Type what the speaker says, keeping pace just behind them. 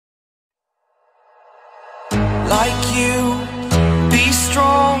like you, be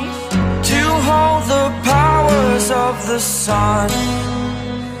strong to hold the powers of the sun.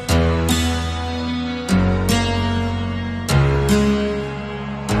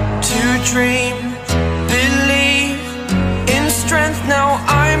 To dream, believe in strength, now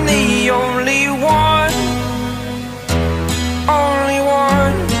I'm the only one. Only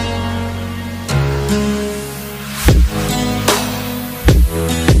one.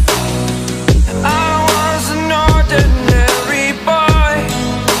 I was an ordinary boy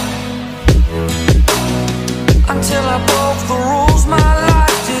until I broke the rules, my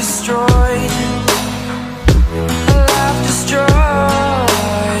life destroyed. A life destroyed.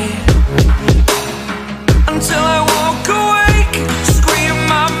 Until I woke awake, scream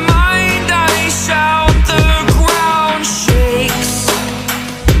my mind, I shout, the ground shakes.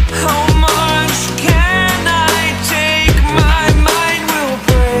 How much can I take? My mind will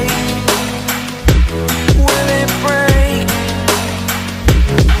break. Will it break?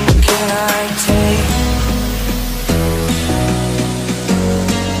 Can I take?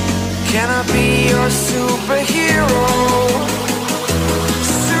 Can I be your superhero?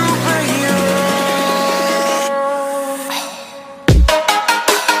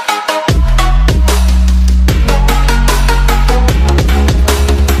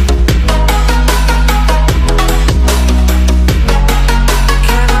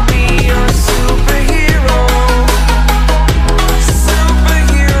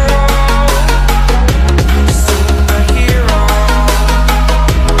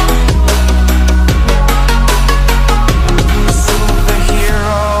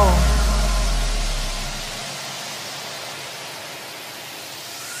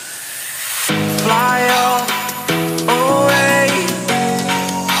 Fly up, away.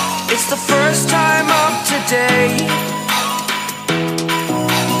 It's the first time of today.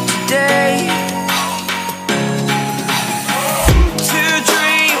 Today. To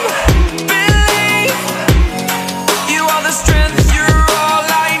dream, believe. You are the strength, you're all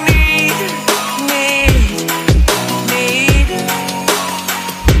I need. Need.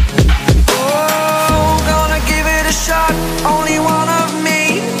 Oh, gonna give it a shot. Only one of me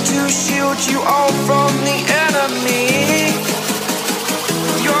to shield you all from the enemy.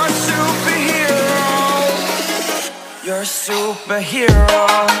 You're a superhero. You're a superhero.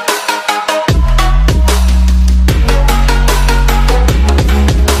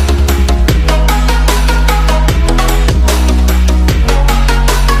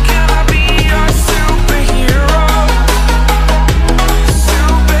 Can I be your superhero?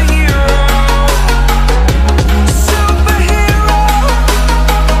 Superhero. Superhero.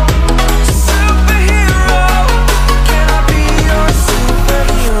 Superhero. Can I be your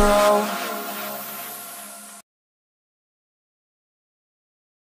superhero?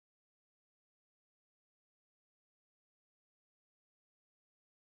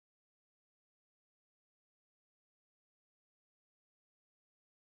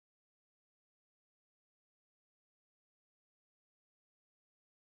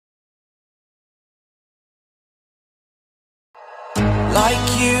 Like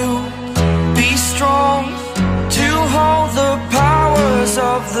you, be strong to hold the powers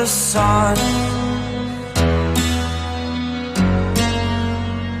of the sun.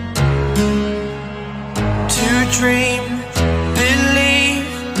 To dream, believe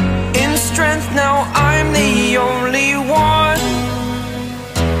in strength, now I'm the only one.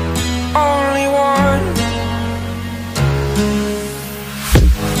 Only one.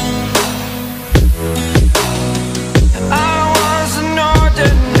 I was an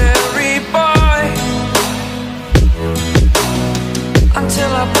ordinary boy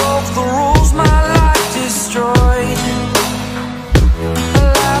until I broke the rules, my life destroyed. A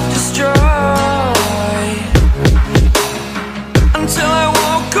life destroyed.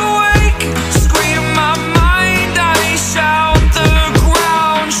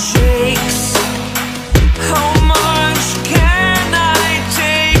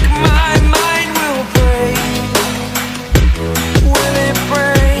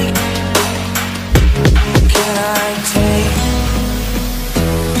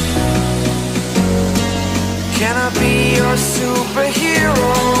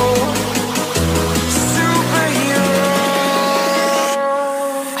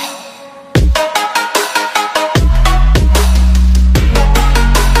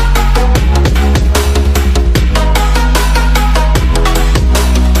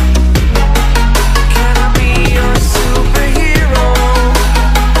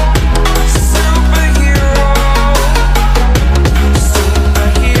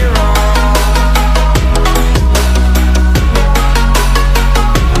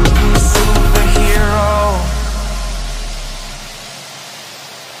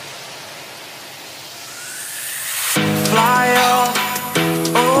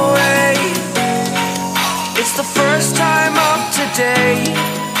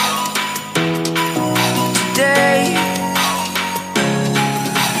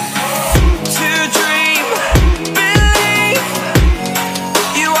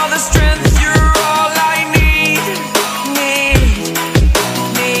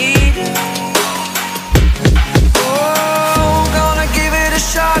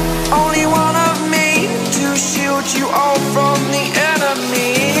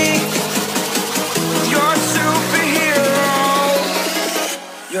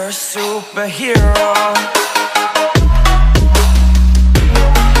 You're a superhero.